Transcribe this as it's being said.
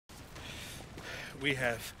we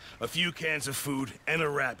have a few cans of food and a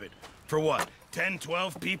rabbit. For what, 10,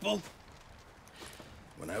 12 people?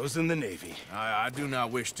 When I was in the Navy... I do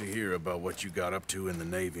not wish to hear about what you got up to in the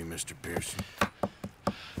Navy, Mr. Pearson.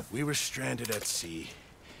 We were stranded at sea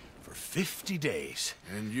for 50 days.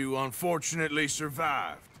 And you unfortunately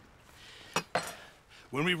survived.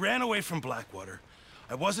 When we ran away from Blackwater,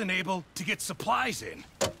 I wasn't able to get supplies in.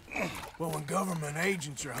 Well, when government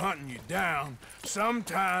agents are hunting you down,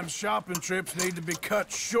 sometimes shopping trips need to be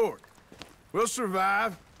cut short. We'll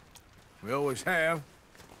survive. We always have.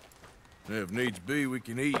 If needs be, we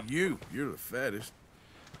can eat you. You're the fattest.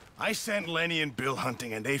 I sent Lenny and Bill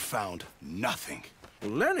hunting, and they found nothing.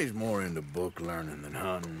 Well, Lenny's more into book learning than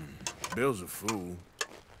hunting. Bill's a fool.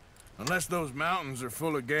 Unless those mountains are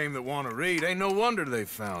full of game that want to read, ain't no wonder they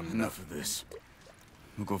found Enough of this.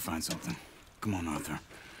 We'll go find something. Come on, Arthur.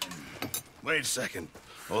 Wait a second.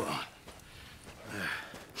 Hold on.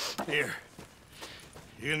 Here.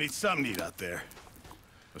 You're gonna need something to eat out there.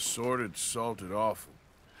 Assorted, salted offal.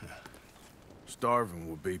 Starving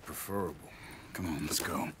would be preferable. Come on, let's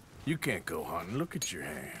go. You can't go hunting. Look at your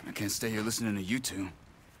hand. I can't stay here listening to you two.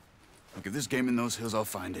 Look, if there's game in those hills, I'll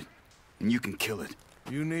find it. And you can kill it.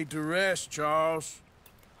 You need to rest, Charles.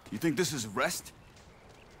 You think this is rest?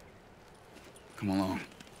 Come along.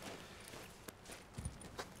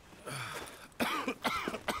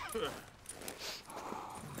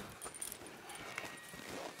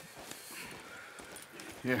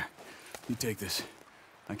 Here, you take this.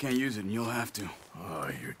 I can't use it, and you'll have to. Oh,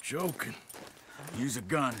 you're joking. Use a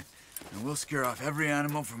gun, and we'll scare off every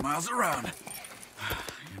animal for miles around.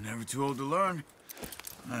 You're never too old to learn,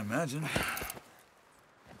 I imagine.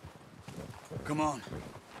 Come on,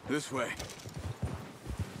 this way.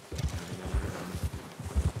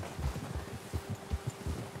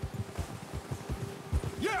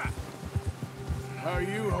 Yeah! How are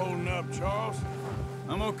you holding up, Charles?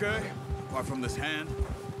 I'm okay, apart from this hand.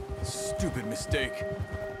 Stupid mistake.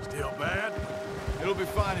 Still bad? It'll be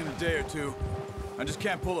fine in a day or two. I just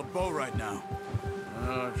can't pull a bow right now.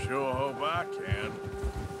 I sure hope I can.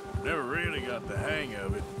 Never really got the hang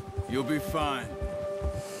of it. You'll be fine.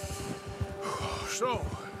 So,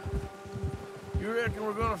 you reckon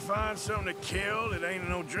we're gonna find something to kill that ain't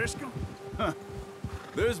an O'Driscoll? Huh.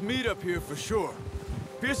 There's meat up here for sure.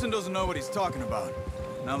 Pearson doesn't know what he's talking about.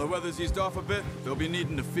 Now the weather's eased off a bit, they'll be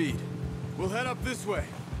needing to feed. We'll head up this way,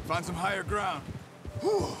 find some higher ground.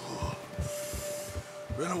 Whew.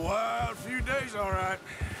 Been a wild few days, all right.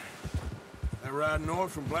 That ride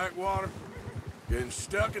north from Blackwater, getting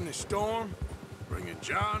stuck in the storm, bringing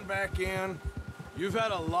John back in. You've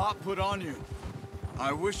had a lot put on you.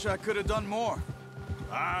 I wish I could have done more.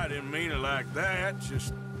 I didn't mean it like that,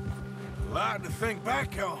 just a lot to think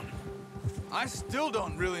back on. I still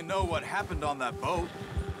don't really know what happened on that boat.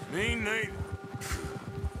 Me neither.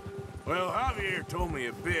 Well, Javier told me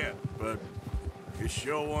a bit, but it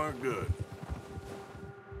sure weren't good.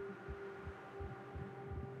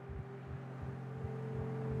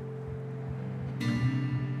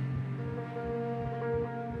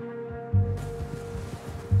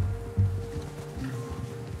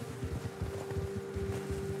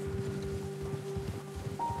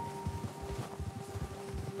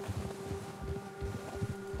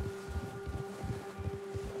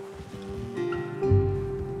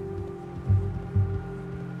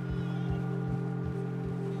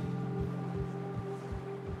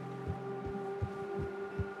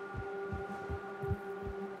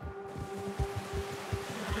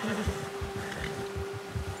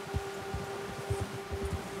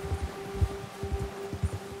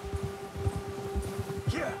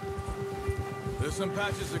 There's some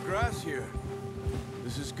patches of grass here.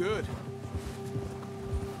 This is good.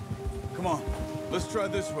 Come on, let's try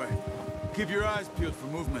this way. Keep your eyes peeled for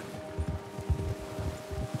movement.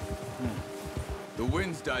 The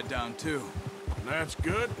wind's died down too. That's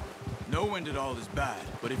good. No wind at all is bad,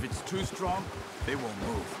 but if it's too strong, they won't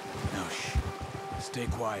move. Now shh, stay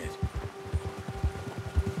quiet.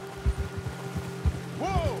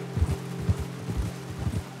 Whoa!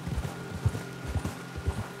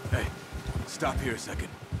 Hey, stop here a second.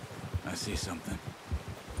 I see something.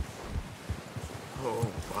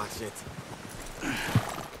 Oh, watch it.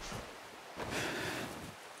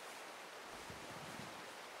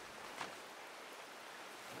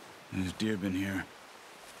 There's deer been here.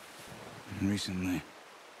 Recently.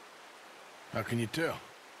 How can you tell?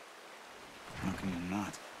 How can you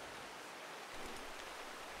not?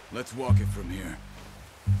 Let's walk it from here.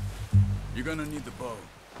 You're gonna need the bow.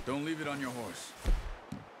 Don't leave it on your horse.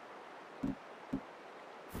 The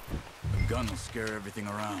gun will scare everything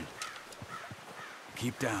around.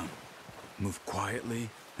 Keep down. Move quietly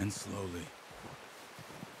and slowly.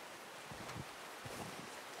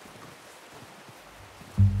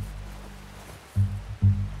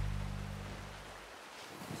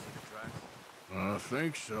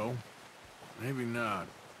 think so. Maybe not.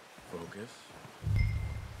 Focus.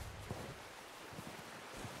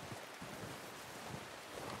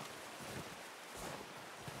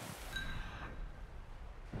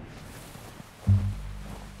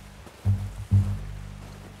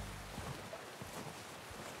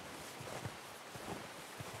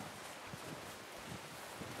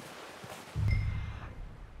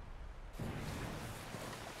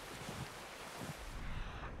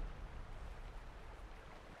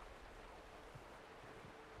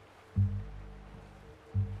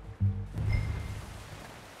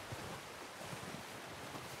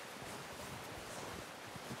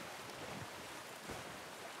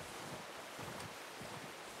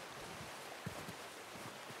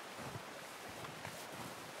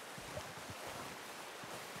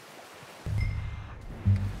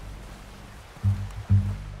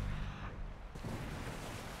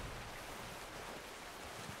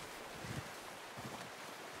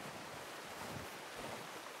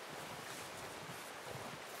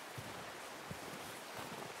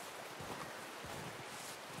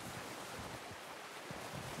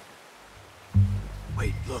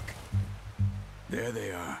 Wait, look. There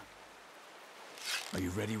they are. Are you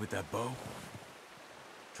ready with that bow?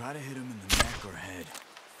 Try to hit him in the neck or head.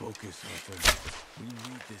 Focus, Arthur. We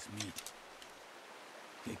need this meat.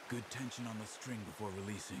 Get good tension on the string before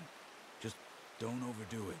releasing. Just don't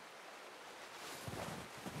overdo it.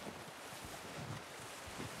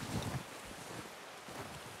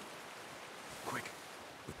 Quick.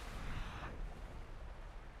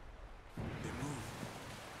 They move.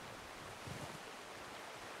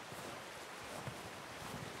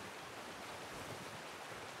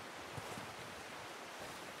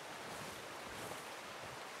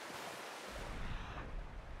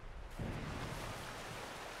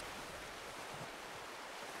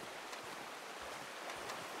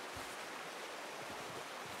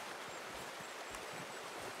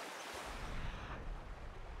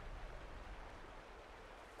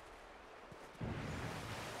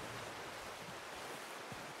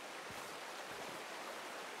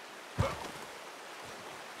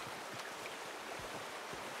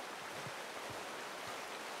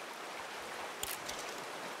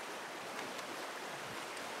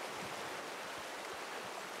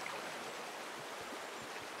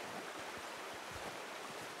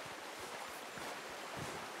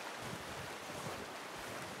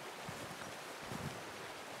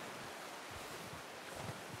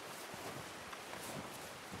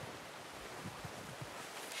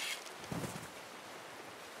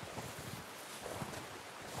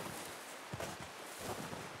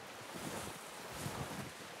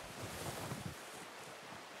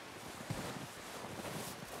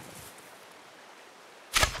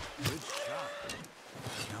 Good shot.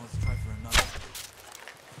 Now let's try for another.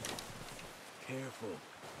 Careful.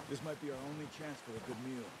 This might be our only chance for a good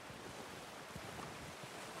meal.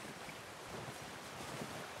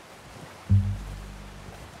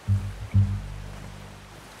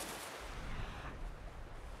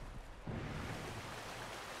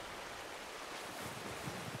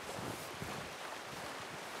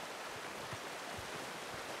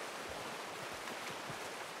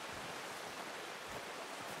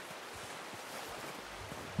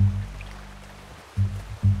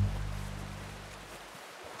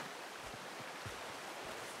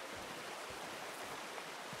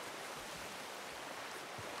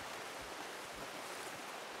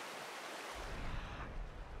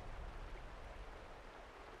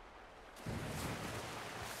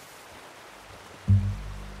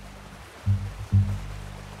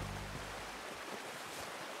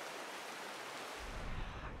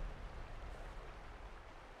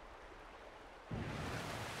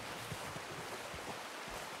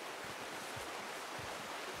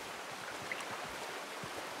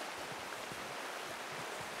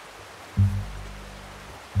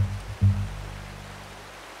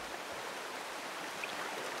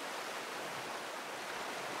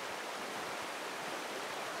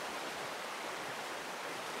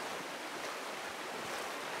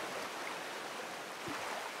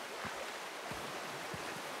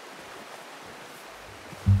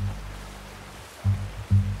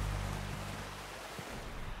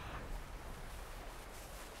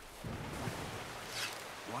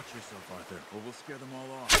 Watch yourself, Arthur, or we'll scare them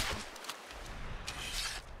all off.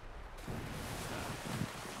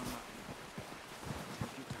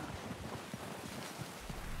 Take your time.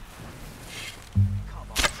 Come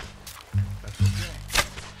on. That's okay.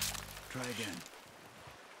 Try again.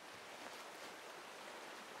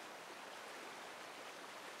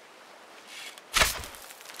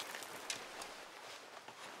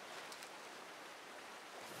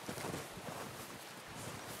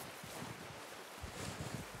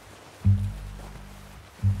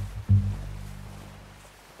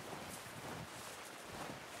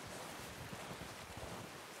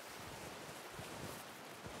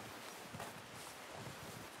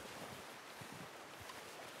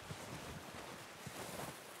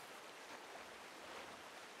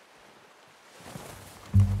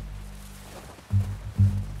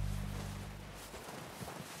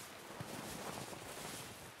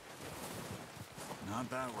 not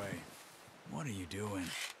that way. What are you doing?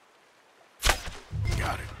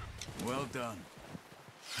 Got it. Well done.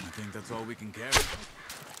 I think that's all we can carry.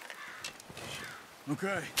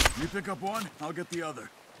 Okay, you pick up one, I'll get the other.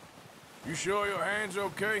 You sure your hand's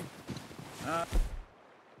okay?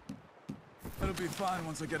 It'll be fine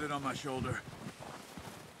once I get it on my shoulder.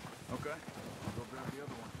 Okay, I'll go grab the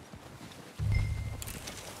other one.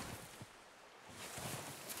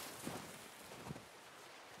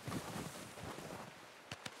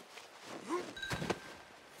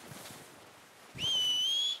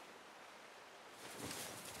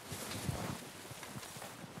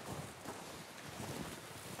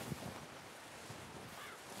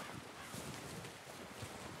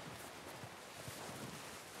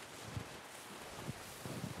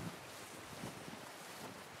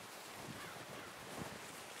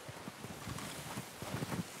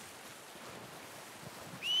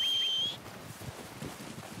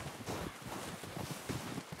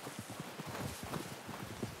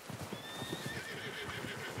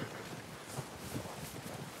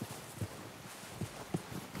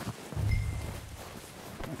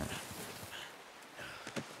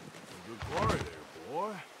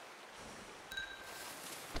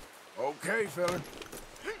 Okay, fella.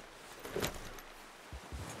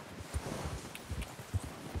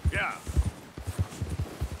 Yeah.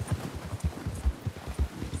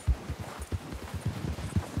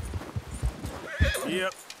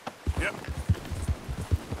 Yep. Yep.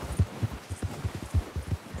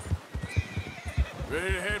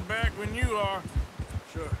 Ready to head back when you are.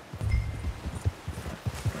 Sure.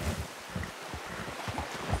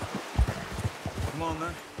 Come on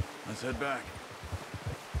then, let's head back.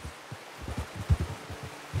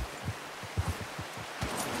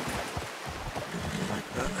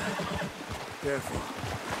 Careful.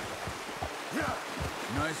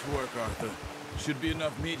 Nice work, Arthur. Should be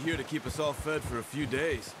enough meat here to keep us all fed for a few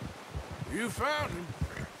days. You found him.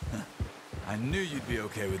 I knew you'd be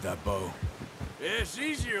okay with that bow. It's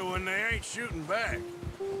easier when they ain't shooting back.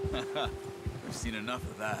 We've seen enough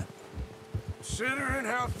of that. Considering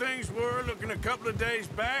how things were looking a couple of days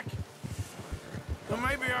back, well,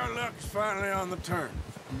 maybe our luck is finally on the turn.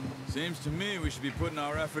 Seems to me we should be putting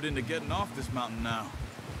our effort into getting off this mountain now.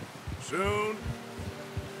 Soon.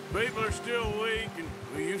 People are still weak, and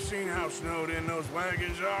well, you've seen how snowed in those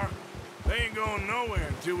wagons are. They ain't going nowhere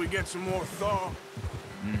until we get some more thaw.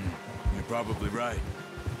 You're probably right.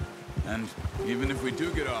 And even if we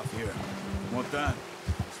do get off here, what then?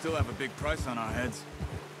 Still have a big price on our heads.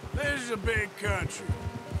 This is a big country.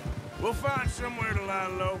 We'll find somewhere to lie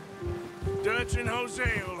low. Dutch and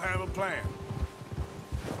Jose will have a plan.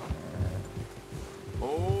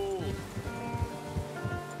 Oh.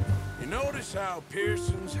 You notice how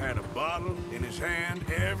Pearson's had a bottle in his hand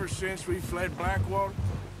ever since we fled Blackwater?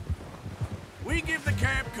 We give the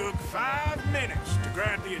camp cook 5 minutes to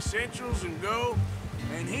grab the essentials and go,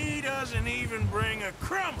 and he doesn't even bring a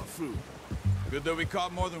crumb of food. Good that we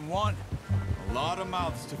caught more than one. A lot of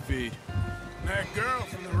mouths to feed. And that girl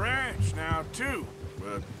from the ranch now, too,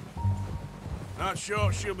 but not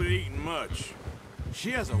sure she'll be eating much. She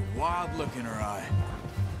has a wild look in her eye.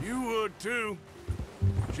 You would, too.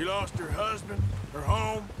 She lost her husband, her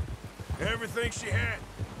home, everything she had.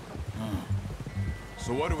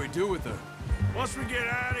 So what do we do with her? Once we get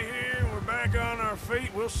out of here and we're back on our feet,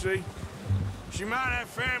 we'll see. She might have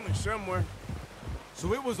family somewhere.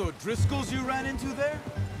 So it was O'Driscoll's you ran into there?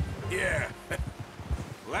 Yeah.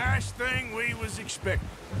 Last thing we was expecting.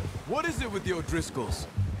 What is it with the O'Driscolls?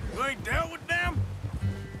 You ain't dealt with them?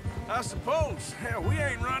 I suppose. Hell, we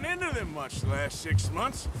ain't run into them much the last 6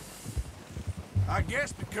 months. I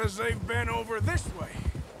guess because they've been over this way.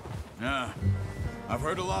 Yeah. I've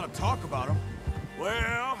heard a lot of talk about them.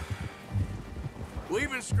 Well, we've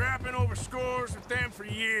been scrapping over scores with them for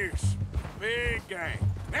years. Big gang.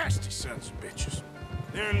 Nasty sons of bitches.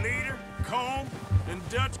 Their leader, Combe, and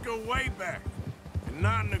Dutch go way back. And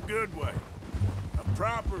not in a good way. A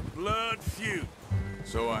proper blood feud.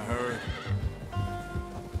 So I heard.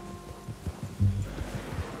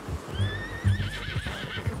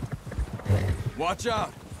 Watch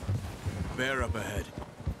out! Bear up ahead.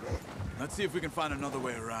 Let's see if we can find another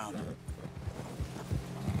way around.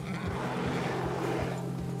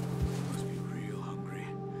 Must be real hungry.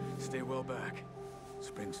 Stay well back.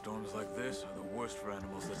 Spring storms like this are the worst for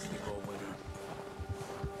animals that sleep all winter.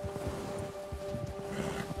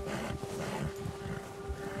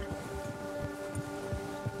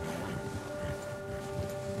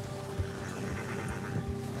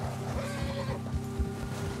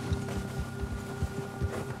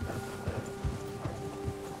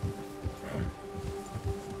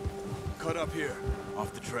 Cut up here,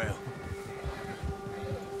 off the trail.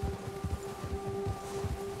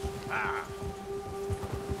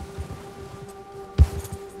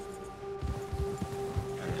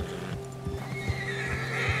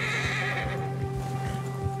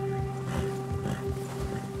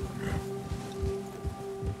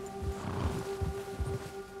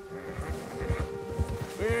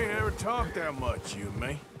 never talked that much, you and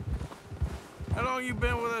me. How long you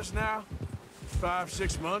been with us now? 5,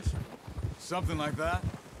 6 months? Something like that?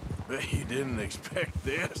 Bet you didn't expect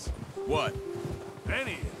this. What?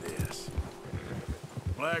 Any of this.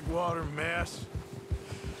 Blackwater mess.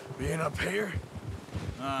 Being up here?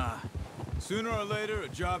 Sooner or later, a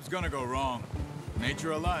job's gonna go wrong.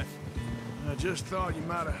 Nature of life. I just thought you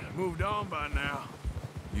might have moved on by now.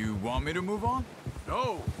 You want me to move on?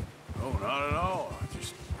 No. No, not at all.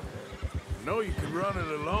 I know you could run it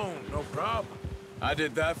alone, no problem. I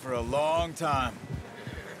did that for a long time.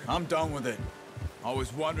 I'm done with it.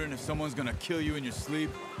 Always wondering if someone's gonna kill you in your sleep.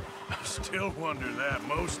 I still wonder that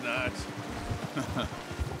most nights.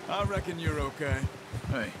 I reckon you're okay.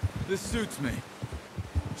 Hey, this suits me.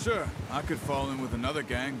 Sure, I could fall in with another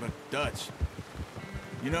gang, but Dutch...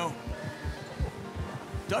 You know,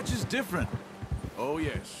 Dutch is different. Oh,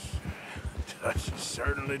 yes. Dutch is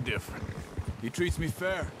certainly different. He treats me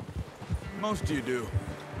fair. Most of you do.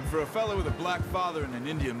 And for a fella with a black father and an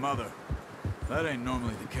Indian mother, that ain't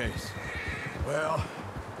normally the case. Well,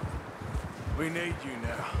 we need you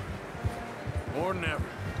now. More than ever.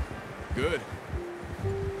 Good.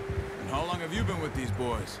 And how long have you been with these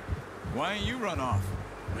boys? Why ain't you run off?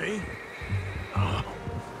 Me? Oh,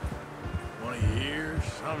 20 years,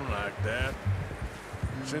 something like that.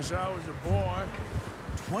 Since I was a boy.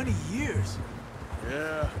 20 years?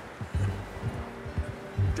 Yeah.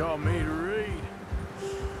 He taught me to read.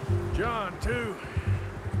 John, too.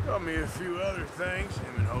 Taught me a few other things,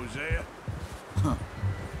 him and Hosea. Huh.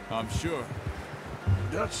 I'm sure.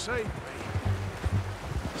 Dutch saved me.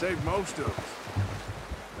 Saved most of us.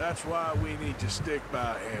 That's why we need to stick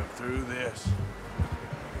by him through this.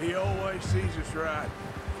 He always sees us right.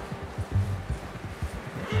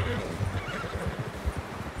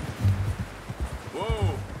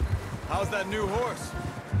 Whoa! How's that new horse?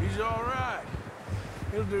 He's all right.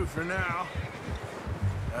 He'll do for now.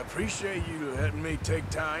 I appreciate you letting me take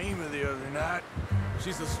Taima the other night.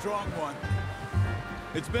 She's a strong one.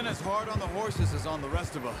 It's been as hard on the horses as on the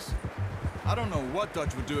rest of us. I don't know what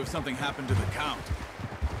Dutch would do if something happened to the Count.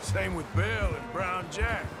 Same with Bill and Brown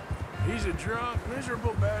Jack. He's a drunk,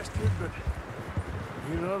 miserable bastard, but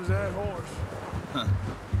he loves that horse. Huh.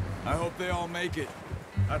 I hope they all make it.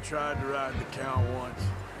 I tried to ride the Count once.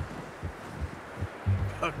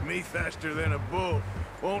 Bucked me faster than a bull.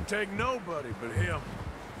 Won't take nobody but him.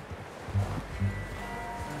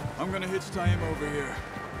 I'm gonna hitch Taima over here.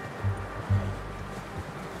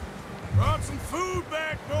 Brought some food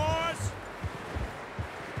back, boys!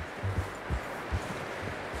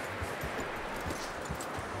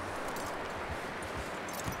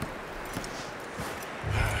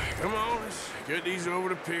 Come on, let's get these over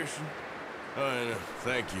to Pearson. And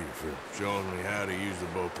thank you for showing me how to use the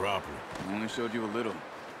bow properly. I only showed you a little.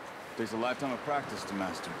 Takes a lifetime of practice to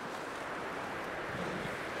master.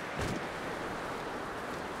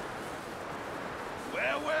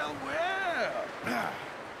 Well, well, well.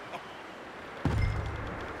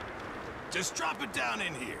 Just drop it down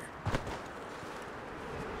in here.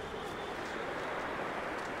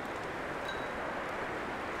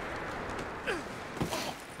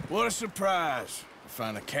 What a surprise. I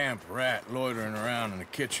find a camp rat loitering around in the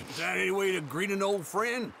kitchen. Is that any way to greet an old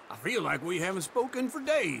friend? I feel like we haven't spoken for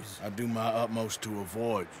days. I do my utmost to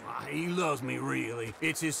avoid you. Why, he loves me, really.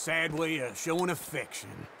 It's his sad way of showing affection.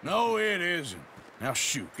 No, it isn't. Now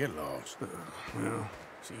shoot, get lost. Well,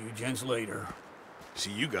 see you gents later.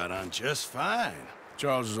 See, you got on just fine.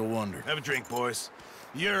 Charles is a wonder. Have a drink, boys.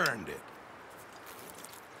 You earned it.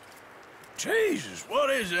 Jesus, what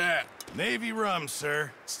is that? Navy rum,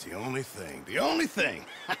 sir. It's the only thing. The only thing.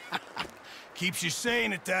 Keeps you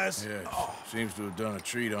sane, it does. Yes, seems to have done a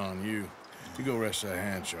treat on you. You go rest that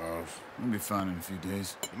hand, Charles. We'll be fine in a few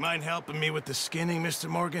days. You mind helping me with the skinning, Mr.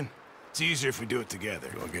 Morgan? It's easier if we do it together.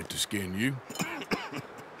 Do I get to skin you?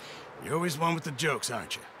 You're always one with the jokes,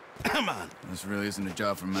 aren't you? Come on. This really isn't a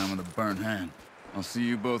job for a man with a burnt hand. I'll see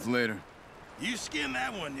you both later. You skinned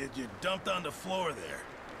that one you dumped on the floor there.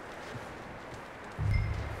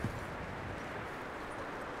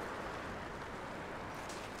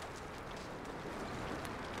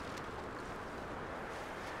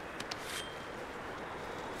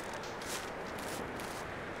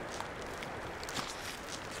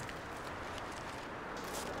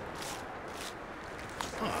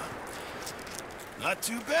 Not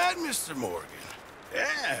too bad, Mr. Morgan.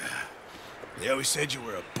 Yeah. They always said you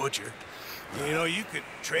were a butcher. You know, you could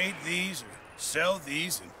trade these or sell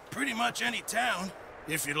these in pretty much any town.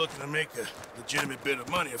 If you're looking to make a legitimate bit of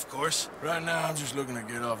money, of course. Right now, I'm just looking to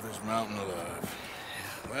get off this mountain alive.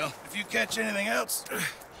 Well, if you catch anything else,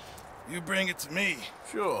 you bring it to me.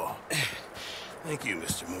 Sure. Thank you,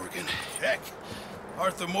 Mr. Morgan. Heck,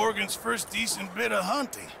 Arthur Morgan's first decent bit of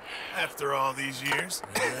hunting after all these years.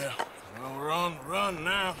 Yeah, well, we're on the run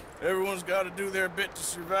now. Everyone's got to do their bit to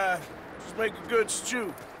survive. Just make a good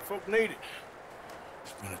stew. Folk need it.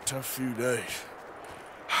 It's been a tough few days.